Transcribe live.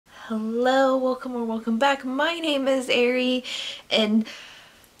Hello, welcome or welcome back. My name is Ari, and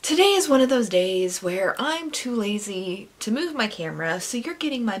today is one of those days where I'm too lazy to move my camera, so you're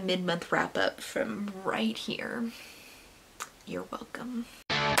getting my mid-month wrap-up from right here. You're welcome.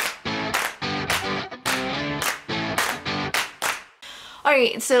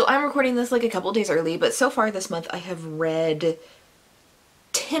 Alright, so I'm recording this like a couple days early, but so far this month I have read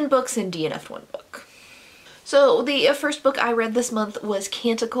 10 books and DNF'd one book. So the first book I read this month was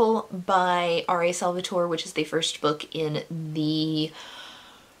Canticle by R.A. Salvatore, which is the first book in the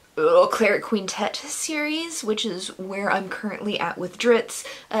Cleric Quintet series, which is where I'm currently at with Drizzt.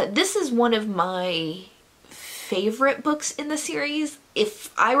 This is one of my favorite books in the series,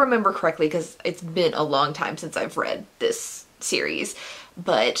 if I remember correctly, because it's been a long time since I've read this series.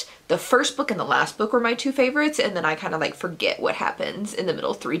 But the first book and the last book were my two favorites, and then I kind of like forget what happens in the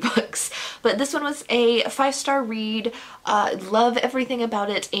middle 3 books. But this one was a 5-star read. Love everything about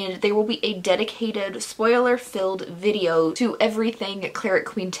it, and there will be a dedicated spoiler-filled video to everything Cleric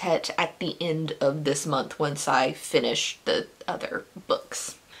Quintet at the end of this month once I finish the other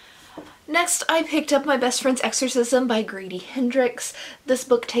books. Next, I picked up My Best Friend's Exorcism by Grady Hendrix. This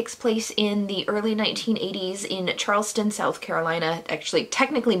book takes place in the early 1980s in Charleston, South Carolina. Actually,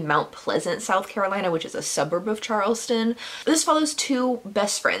 technically Mount Pleasant, South Carolina, which is a suburb of Charleston. This follows 2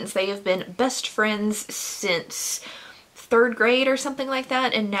 best friends. They have been best friends since 3rd grade or something like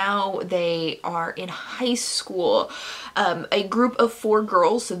that, and now they are in high school. A group of 4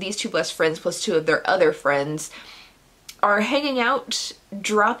 girls, so these 2 best friends plus 2 of their other friends, are hanging out,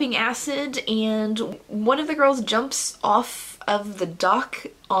 dropping acid, and one of the girls jumps off of the dock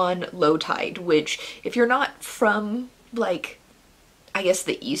on low tide, which, if you're not from, like, I guess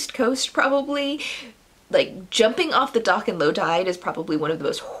the East Coast probably, like, jumping off the dock in low tide is probably one of the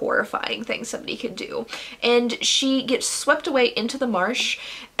most horrifying things somebody could do. And she gets swept away into the marsh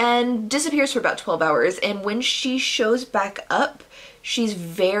and disappears for about 12 hours, and when she shows back up, she's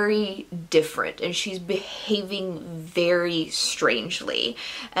very different and she's behaving very strangely.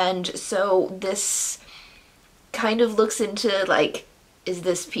 And so this kind of looks into, like, is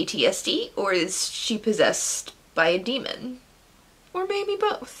this PTSD or is she possessed by a demon? Or maybe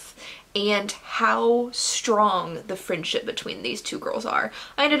both. And how strong the friendship between these 2 girls are.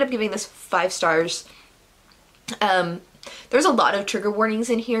 I ended up giving this 5 stars. There's a lot of trigger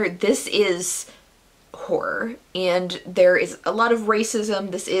warnings in here. This is horror, and there is a lot of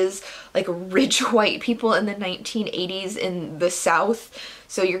racism. This is like rich white people in the 1980s in the South,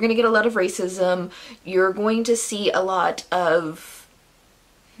 so you're gonna get a lot of racism. You're going to see a lot of,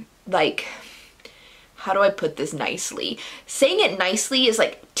 like, how do I put this nicely? Saying it nicely is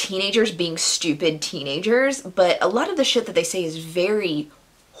like teenagers being stupid teenagers, but a lot of the shit that they say is very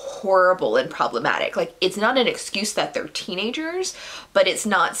horrible and problematic. Like, it's not an excuse that they're teenagers, but it's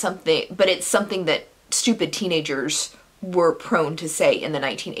something that stupid teenagers were prone to say in the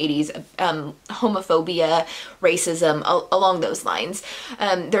 1980s. Homophobia, racism, along those lines.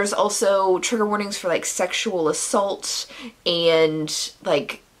 There's also trigger warnings for, like, sexual assault and,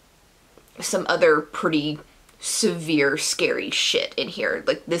 like, some other pretty severe, scary shit in here.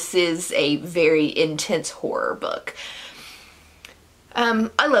 Like, this is a very intense horror book.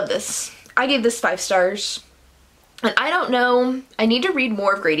 I love this. I gave this 5 stars. And I don't know, I need to read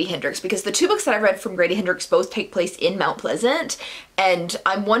more of Grady Hendrix, because the 2 books that I read from Grady Hendrix both take place in Mount Pleasant, and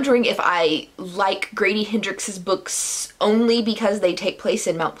I'm wondering if I like Grady Hendrix's books only because they take place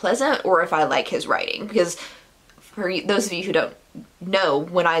in Mount Pleasant, or if I like his writing. Because for those of you who don't know,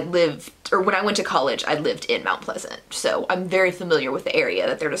 when I went to college, I lived in Mount Pleasant, so I'm very familiar with the area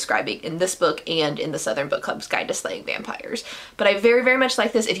that they're describing in this book and in the Southern Book Club's Guide to Slaying Vampires. But I very, very much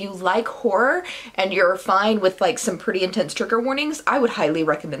like this. If you like horror and you're fine with, like, some pretty intense trigger warnings, I would highly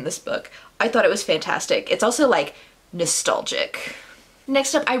recommend this book. I thought it was fantastic. It's also, like, nostalgic.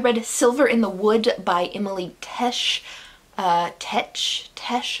 Next up, I read Silver in the Wood by Emily Tesh.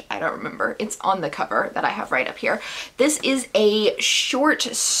 Tesh? I don't remember. It's on the cover that I have right up here. This is a short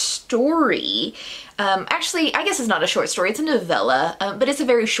story. Actually, I guess it's not a short story. It's a novella, but it's a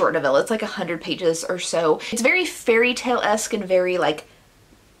very short novella. It's like 100 pages or so. It's very fairy tale-esque and very, like,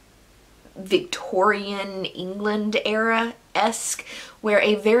 Victorian England era-esque, where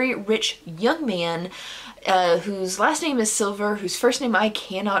a very rich young man whose last name is Silver, whose first name I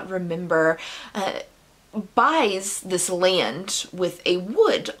cannot remember, buys this land with a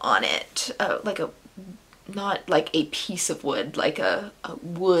wood on it, not like a piece of wood, like a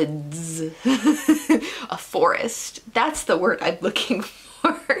woods, a forest. That's the word I'm looking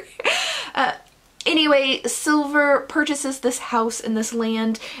for. Anyway, Silver purchases this house and this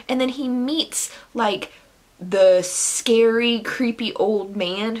land, and then he meets, like, the scary, creepy old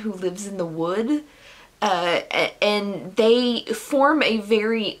man who lives in the wood. And they form a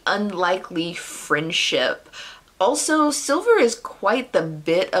very unlikely friendship. Also, Silver is quite the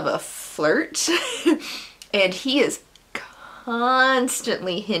bit of a flirt, and he is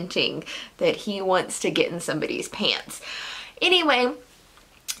constantly hinting that he wants to get in somebody's pants. Anyway,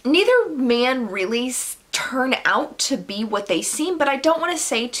 neither man really turn out to be what they seem, but I don't want to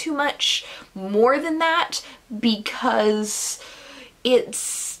say too much more than that because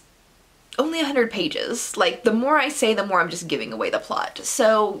it's only 100 pages. Like, the more I say, the more I'm just giving away the plot.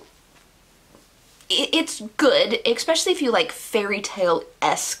 So it's good, especially if you like fairy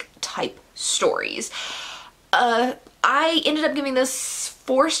tale-esque type stories. I ended up giving this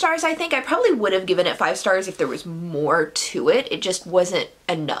 4 stars, I think. I probably would have given it 5 stars if there was more to it. It just wasn't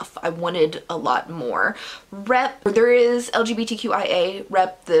enough. I wanted a lot more. Rep, there is LGBTQIA.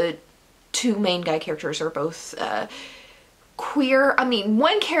 Rep, the 2 main guy characters are both queer. I mean,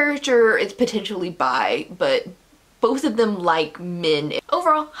 one character is potentially bi, but both of them like men.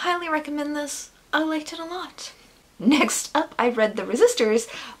 Overall, highly recommend this. I liked it a lot. Next up, I read The Resistors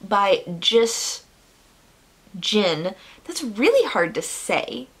by Jish Jin. That's really hard to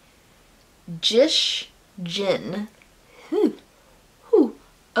say. Jish Jin.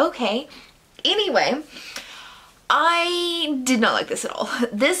 Okay. Anyway, I did not like this at all.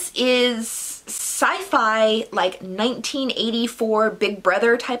 This is sci-fi, like 1984 Big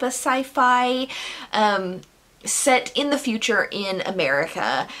Brother type of sci-fi, set in the future in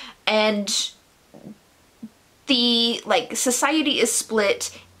America, and the like society is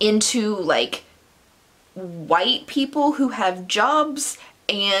split into like white people who have jobs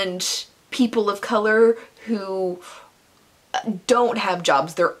and people of color who don't have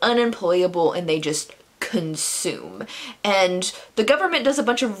jobs. They're unemployable and they just consume. And the government does a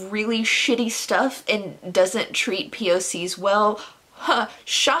bunch of really shitty stuff and doesn't treat POCs well.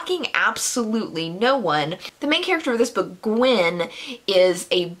 Shocking absolutely no one. The main character of this book, Gwen, is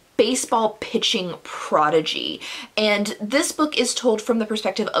a baseball pitching prodigy. And this book is told from the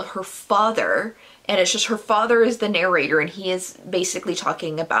perspective of her father. And it's just her father is the narrator, and he is basically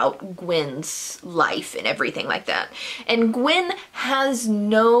talking about Gwen's life and everything like that. And Gwen has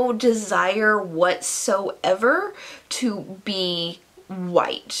no desire whatsoever to be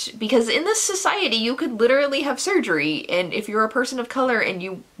white, because in this society you could literally have surgery, and if you're a person of color and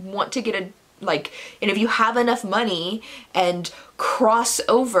you want to get a and if you have enough money and cross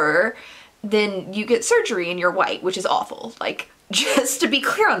over, then you get surgery and you're white, which is awful. Like, just to be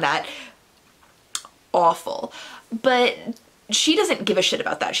clear on that, awful. But she doesn't give a shit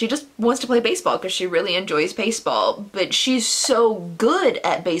about that. She just wants to play baseball because she really enjoys baseball, but she's so good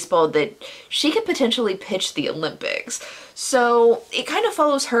at baseball that she could potentially pitch the Olympics. So it kind of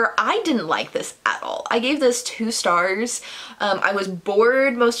follows her. I didn't like this at all. I gave this 2 stars. I was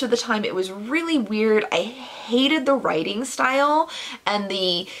bored most of the time. It was really weird. I hated the writing style and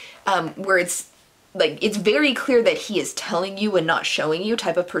the where it's like, it's very clear that he is telling you and not showing you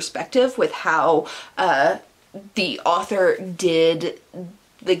type of perspective with how the author did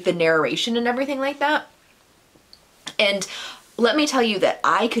like the narration and everything like that. And let me tell you that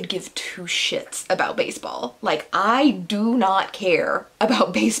I could give 2 shits about baseball. Like, I do not care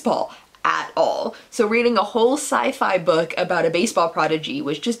about baseball at all. So reading a whole sci-fi book about a baseball prodigy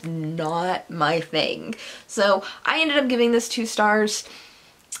was just not my thing. So I ended up giving this 2 stars.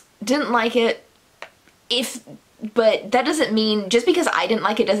 Didn't like it. But that doesn't mean, just because I didn't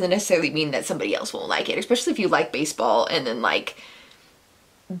like it doesn't necessarily mean that somebody else won't like it, especially if you like baseball and then like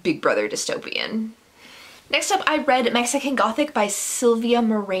Big Brother dystopian. Next up, I read Mexican Gothic by Silvia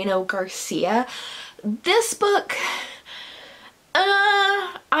Moreno Garcia. This book,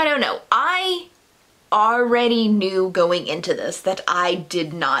 I don't know. I already knew going into this that I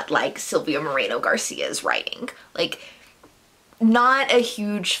did not like Silvia Moreno Garcia's writing. Like, not a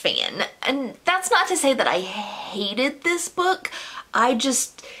huge fan. And that's not to say that I hated this book. I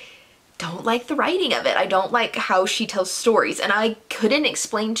just don't like the writing of it. I don't like how she tells stories, and I couldn't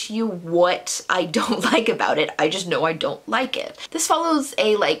explain to you what I don't like about it. I just know I don't like it. This follows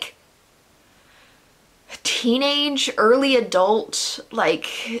a like teenage, early adult,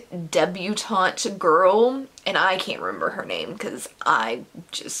 like debutante girl, and I can't remember her name because I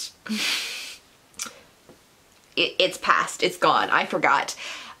just it's past, it's gone, I forgot.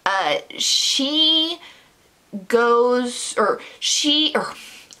 She goes,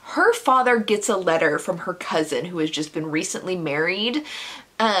 her father gets a letter from her cousin who has just been recently married,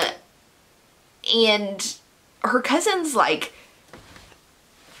 and her cousin's like,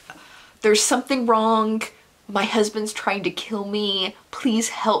 there's something wrong, my husband's trying to kill me, please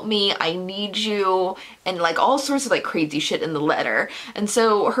help me, I need you, and like all sorts of like crazy shit in the letter. And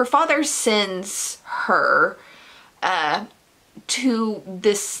so her father sends her to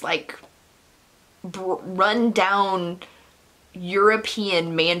this like run down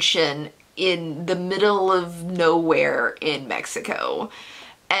European mansion in the middle of nowhere in Mexico.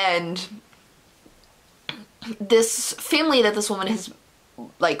 And this family that this woman has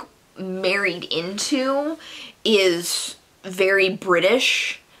like married into is very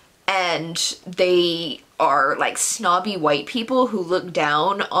British, and they are like snobby white people who look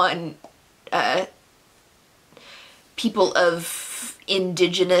down on people of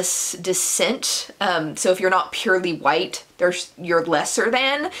indigenous descent. So if you're not purely white, you're lesser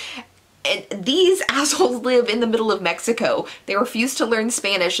than. And these assholes live in the middle of Mexico. They refuse to learn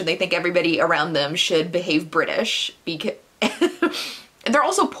Spanish, and they think everybody around them should behave British because and they're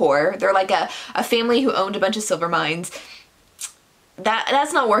also poor. They're like a family who owned a bunch of silver mines.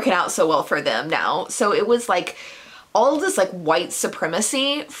 That's not working out so well for them now. So it was like all of this like white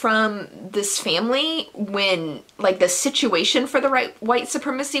supremacy from this family, when like the situation for the white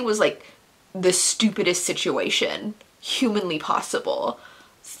supremacy was like the stupidest situation humanly possible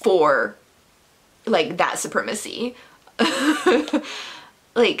for like that supremacy.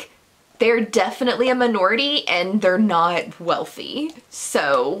 Like, they're definitely a minority and they're not wealthy.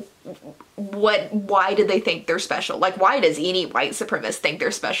 So why do they think they're special? Like, why does any white supremacist think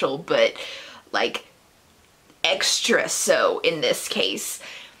they're special, but like extra so in this case?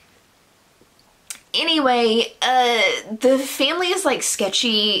 Anyway, the family is like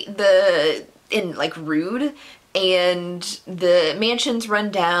sketchy and like rude, and the mansion's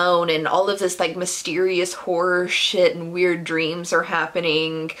run down, and all of this like mysterious horror shit and weird dreams are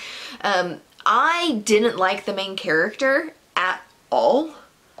happening. I didn't like the main character at all.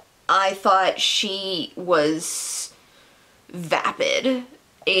 I thought she was vapid,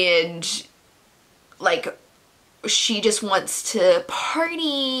 and like she just wants to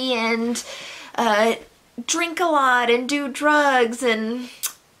party and drink a lot and do drugs, and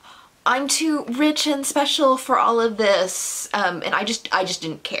I'm too rich and special for all of this, and I just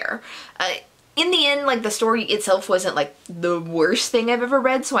didn't care. In the end, like, the story itself wasn't like the worst thing I've ever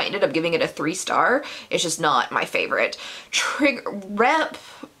read, so I ended up giving it a 3-star. It's just not my favorite. Rep,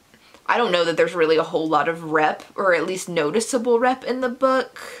 I don't know that there's really a whole lot of rep, or at least noticeable rep in the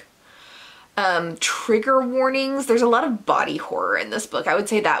book. Trigger warnings, there's a lot of body horror in this book. I would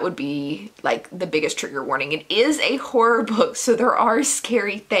say that would be like the biggest trigger warning. It is a horror book, so there are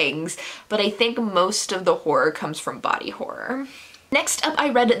scary things, but I think most of the horror comes from body horror. Next up, I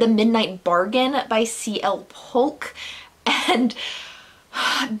read The Midnight Bargain by C.L. Polk, and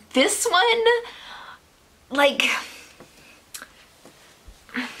this one, like,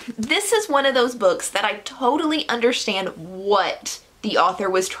 this is one of those books that I totally understand what the author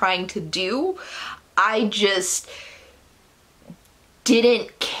was trying to do. I just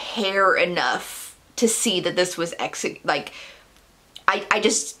didn't care enough to see that this was I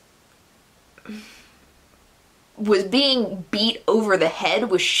just was being beat over the head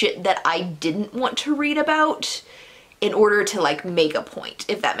with shit that I didn't want to read about in order to like make a point,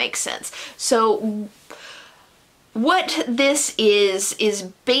 if that makes sense. So what this is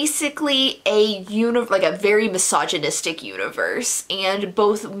basically a very misogynistic universe, and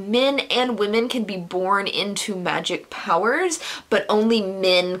both men and women can be born into magic powers, but only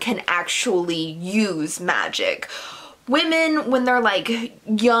men can actually use magic. Women, when they're like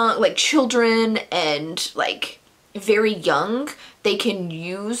young, like children and like very young, they can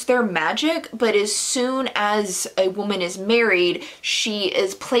use their magic, but as soon as a woman is married, she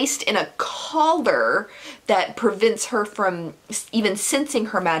is placed in a collar that prevents her from even sensing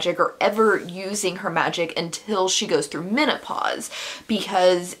her magic or ever using her magic until she goes through menopause.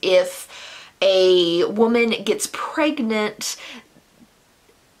 Because if a woman gets pregnant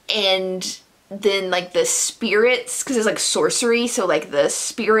and then like the spirits, because it's like sorcery, so like the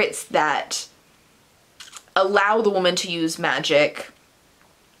spirits that allow the woman to use magic,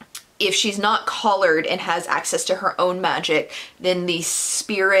 if she's not collared and has access to her own magic, then the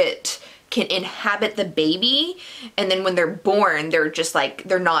spirit can inhabit the baby, and then when they're born, they're just like,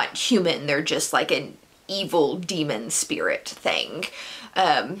 they're not human, they're just like an evil demon spirit thing.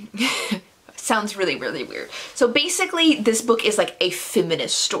 Sounds really, really weird. So basically, this book is like a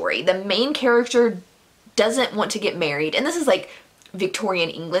feminist story. The main character doesn't want to get married, and this is like Victorian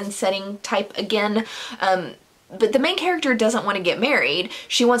England setting type again, but the main character doesn't want to get married.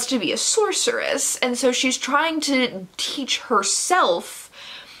 She wants to be a sorceress, and so she's trying to teach herself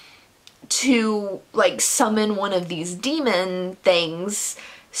to like summon one of these demon things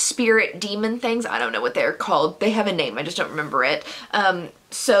spirit demon things. I don't know what they're called. They have a name, I just don't remember it.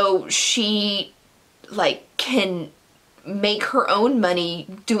 So she like can make her own money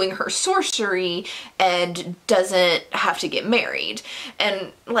doing her sorcery and doesn't have to get married.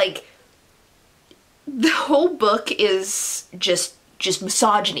 And like the whole book is just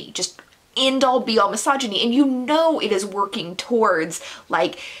misogyny, just end all be all misogyny, and you know it is working towards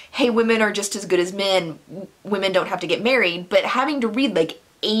like, hey, women are just as good as men, women don't have to get married. But having to read like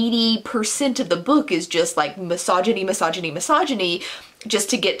 80% of the book is just like misogyny, misogyny, misogyny, just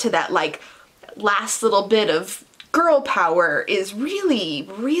to get to that like last little bit of girl power is really,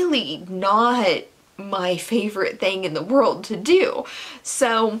 really not my favorite thing in the world to do.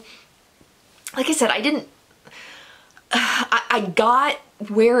 So like I said, I got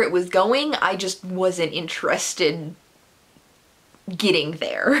where it was going, I just wasn't interested getting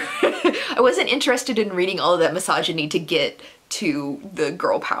there. I wasn't interested in reading all of that misogyny to get to the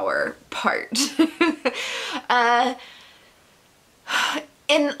girl power part.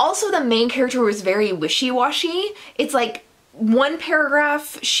 And also the main character was very wishy-washy. It's like one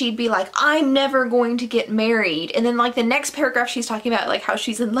paragraph she'd be like, I'm never going to get married, and then like the next paragraph she's talking about like how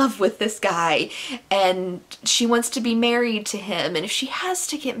she's in love with this guy and she wants to be married to him, and if she has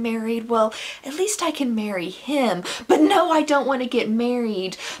to get married, well, at least I can marry him. But no, I don't want to get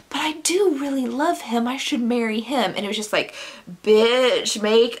married, but I do really love him, I should marry him. And it was just like, bitch,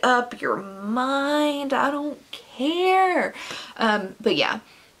 make up your mind, I don't care. But yeah,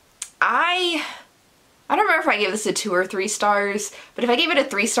 I don't remember if I gave this a 2 or 3 stars, but if I gave it a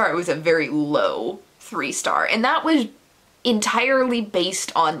 3 star, it was a very low 3 star. And that was entirely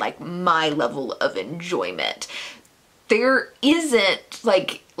based on like my level of enjoyment. There isn't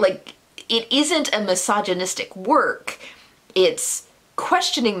like it isn't a misogynistic work. It's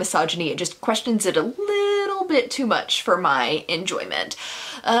questioning misogyny. It just questions it a little bit too much for my enjoyment.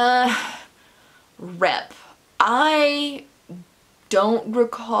 Rep. I don't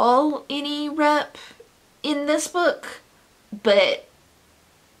recall any rep in this book, but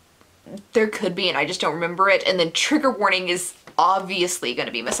there could be and I just don't remember it. And then trigger warning is obviously going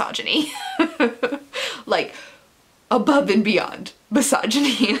to be misogyny. Like above and beyond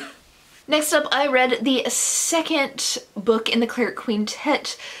misogyny. Next up, I read the second book in the Cleric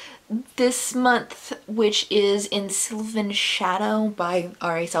Quintet this month, which is In Sylvan Shadow by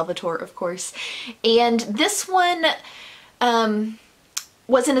R.A. Salvatore, of course. And this one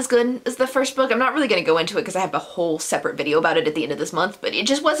wasn't as good as the first book. I'm not really going to go into it because I have a whole separate video about it at the end of this month, but it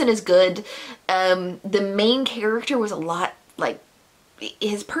just wasn't as good. The main character was a lot like,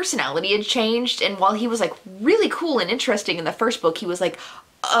 his personality had changed, and while he was like really cool and interesting in the first book, he was like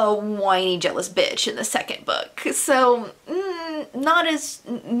a whiny jealous bitch in the second book. So not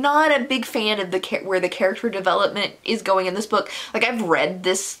a big fan of where the character development is going in this book. Like I've read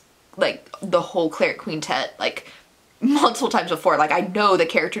this, like the whole Cleric Quintet like multiple times before. Like I know the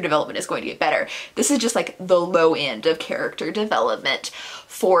character development is going to get better. This is just like the low end of character development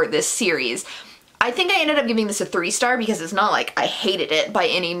for this series. I think I ended up giving this a 3 star because it's not like I hated it by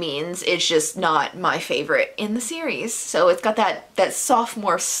any means. It's just not my favorite in the series. So it's got that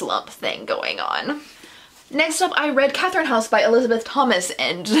sophomore slump thing going on. Next up, I read Catherine House by Elizabeth Thomas,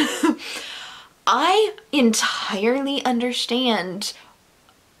 and I entirely understand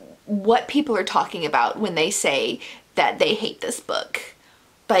what people are talking about when they say that they hate this book.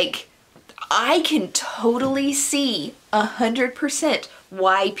 Like, I can totally see 100%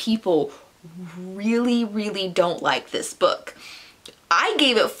 why people really, really don't like this book. I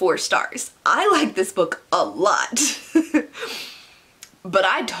gave it 4 stars. I like this book a lot. But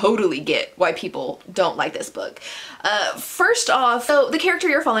I totally get why people don't like this book. First off, so the character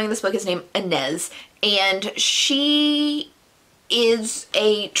you're following in this book is named Inez, and she is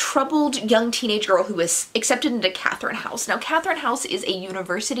a troubled young teenage girl who is accepted into Catherine House. Now, Catherine House is a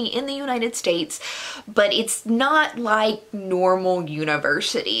university in the United States, but it's not like normal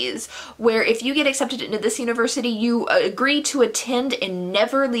universities, where if you get accepted into this university, you agree to attend and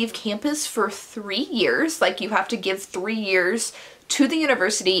never leave campus for 3 years. Like, you have to give 3 years to the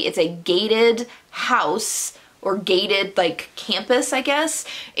university. It's a gated house, or gated like campus, I guess,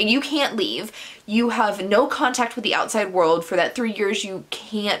 and you can't leave. You have no contact with the outside world for that 3 years. You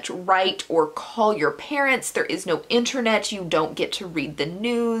can't write or call your parents. There is no internet. You don't get to read the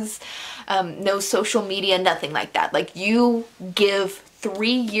news. No social media, nothing like that. Like, you give 3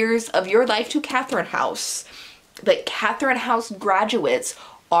 years of your life to Catherine House. But Catherine House graduates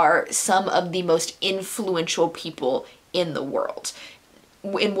are some of the most influential people in the world,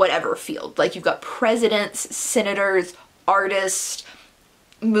 in whatever field. Like, you've got presidents, senators, artists,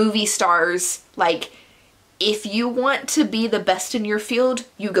 movie stars. Like, if you want to be the best in your field,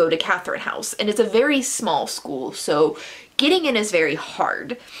 you go to Catherine House. And it's a very small school, so getting in is very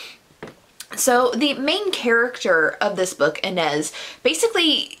hard. So the main character of this book, Inez,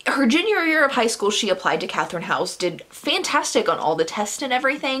 basically her junior year of high school, she applied to Catherine House, did fantastic on all the tests and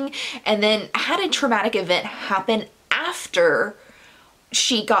everything, and then had a traumatic event happen after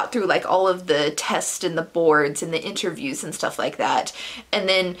she got through like all of the tests and the boards and the interviews and stuff like that. And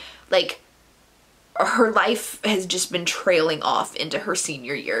then like her life has just been trailing off into her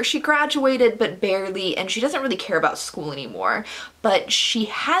senior year. She graduated, but barely, and she doesn't really care about school anymore, but she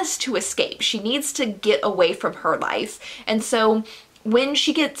has to escape. She needs to get away from her life. And so when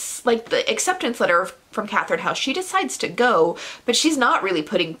she gets like the acceptance letter from Catherine House, she decides to go, but she's not really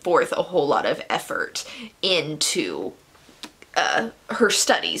putting forth a whole lot of effort into her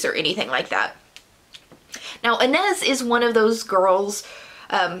studies or anything like that. Now, Inez is one of those girls,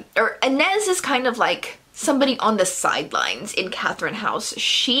 or Inez is kind of like somebody on the sidelines in Catherine House.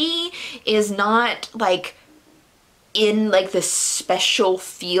 She is not like in like the special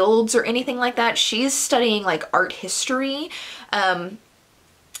fields or anything like that. She's studying like art history.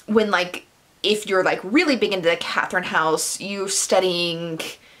 When like, if you're like really big into the Catherine House, you're studying,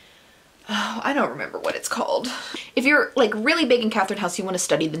 oh, I don't remember what it's called. If you're like really big in Catherine House, you want to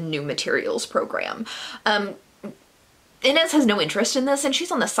study the new materials program. Inez has no interest in this and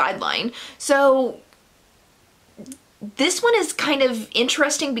she's on the sideline. So this one is kind of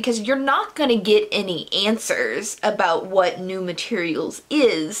interesting because you're not going to get any answers about what new materials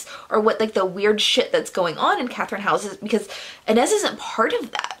is or what like the weird shit that's going on in Catherine House is, because Inez isn't part of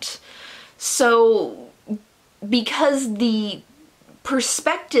that. So because the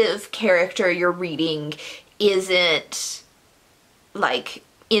perspective character you're reading isn't like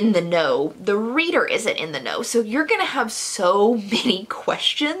in the know, the reader isn't in the know, so you're gonna have so many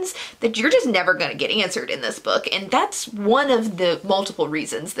questions that you're just never gonna get answered in this book, and that's one of the multiple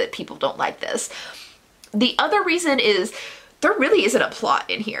reasons that people don't like this. The other reason is there really isn't a plot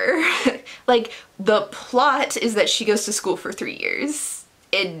in here. Like, the plot is that she goes to school for 3 years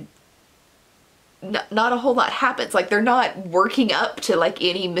and not a whole lot happens. Like, they're not working up to like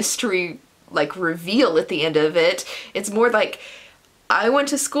any mystery like reveal at the end of it. It's more like, I went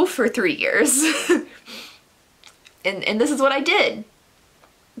to school for 3 years and this is what I did.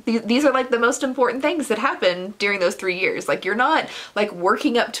 These are like the most important things that happen during those 3 years. Like, you're not like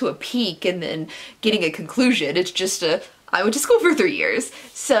working up to a peak and then getting a conclusion. It's just I went to school for 3 years.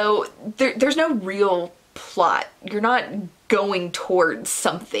 So there's no real plot. You're not going towards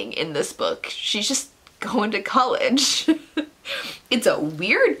something in this book. She's just going to college. It's a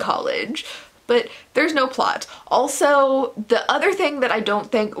weird college, but there's no plot. Also, the other thing that I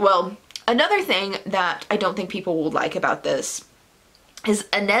don't think, well, another thing that I don't think people will like about this is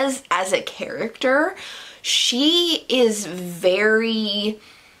Inez as a character. She is very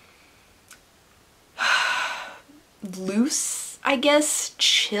loose, I guess,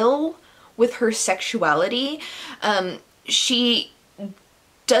 chill with her sexuality. She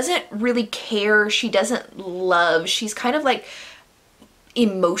doesn't really care. She doesn't love. She's kind of like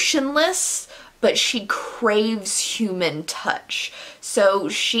emotionless, but she craves human touch. So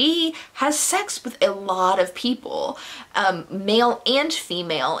she has sex with a lot of people, male and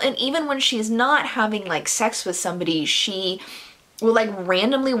female, and even when she's not having like sex with somebody, she will like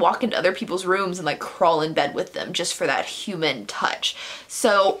randomly walk into other people's rooms and like crawl in bed with them just for that human touch.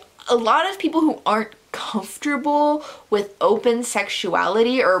 So a lot of people who aren't comfortable with open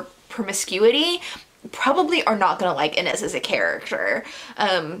sexuality or promiscuity probably are not gonna like Inez as a character.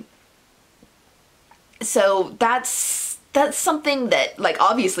 So that's something that like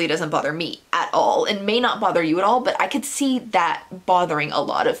obviously doesn't bother me at all and may not bother you at all, but I could see that bothering a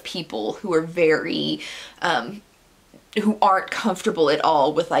lot of people who are very who aren't comfortable at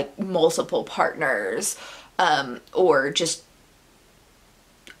all with like multiple partners or just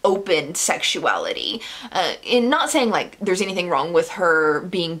open sexuality. And not saying like there's anything wrong with her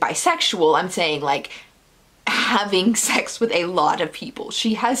being bisexual, I'm saying like having sex with a lot of people.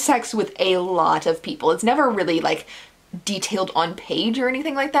 She has sex with a lot of people. It's never really like detailed on page or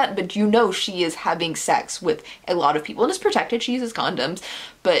anything like that, but you know she is having sex with a lot of people, and it's protected. She uses condoms,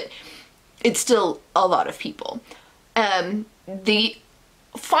 but it's still a lot of people. The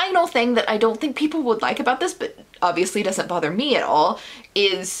final thing that I don't think people would like about this, but obviously doesn't bother me at all,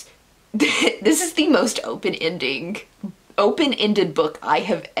 is this is the most open-ended book I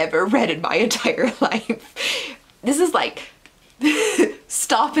have ever read in my entire life. This is like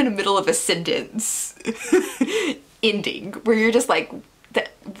stop in the middle of a sentence ending where you're just like,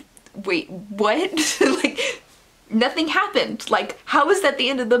 wait, what? Like, nothing happened. Like, how is that the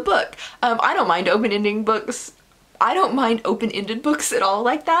end of the book? I don't mind open-ending books. I don't mind open-ended books at all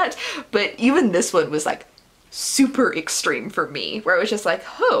like that, but even this one was like super extreme for me, where I was just like,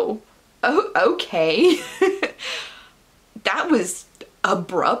 oh okay. That was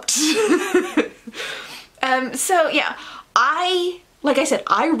abrupt. So yeah, like I said,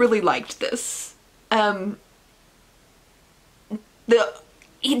 I really liked this.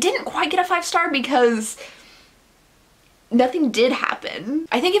 It didn't quite get a 5-star because nothing did happen.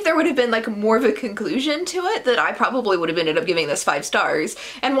 I think if there would have been like more of a conclusion to it, that I probably would have ended up giving this 5 stars.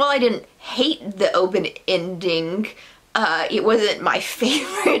 And while I didn't hate the open ending, it wasn't my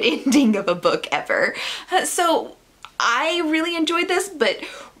favorite ending of a book ever. So I really enjoyed this, but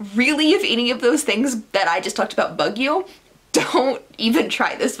really, if any of those things that I just talked about bug you, don't even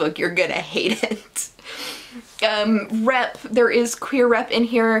try this book. You're gonna hate it. There is queer rep in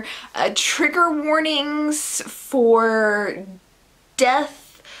here. Trigger warnings for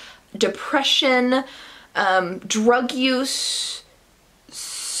death, depression, drug use,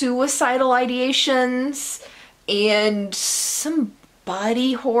 suicidal ideations, and some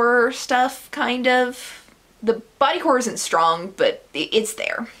body horror stuff, kind of. The body horror isn't strong, but it's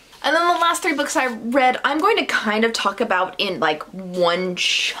there. And then the last 3 books I read, I'm going to kind of talk about in like one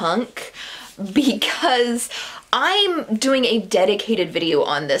chunk, because I'm doing a dedicated video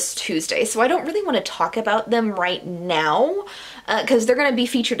on this Tuesday, so I don't really want to talk about them right now, because they're going to be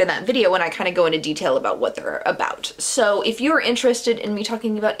featured in that video when I kind of go into detail about what they're about. So if you're interested in me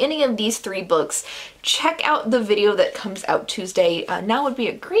talking about any of these 3 books, check out the video that comes out Tuesday. Now would be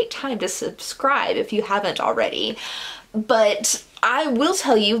a great time to subscribe if you haven't already. But I will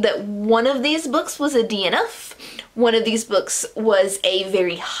tell you that one of these books was a DNF, one of these books was a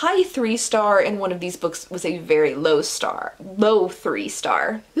very high 3-star, and one of these books was a very low 3-star.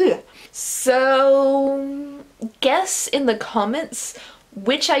 Ugh. So guess in the comments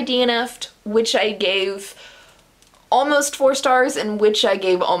which I DNF'd, which I gave almost 4 stars, and which I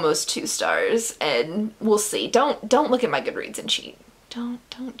gave almost 2 stars, and we'll see. Don't look at my Goodreads and cheat. Don't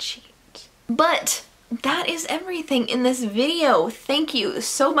cheat. But that is everything in this video. Thank you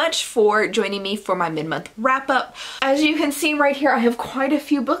so much for joining me for my mid-month wrap-up. As you can see right here, I have quite a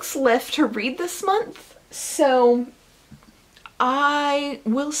few books left to read this month, so I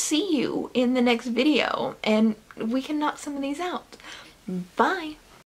will see you in the next video and we can knock some of these out. Bye!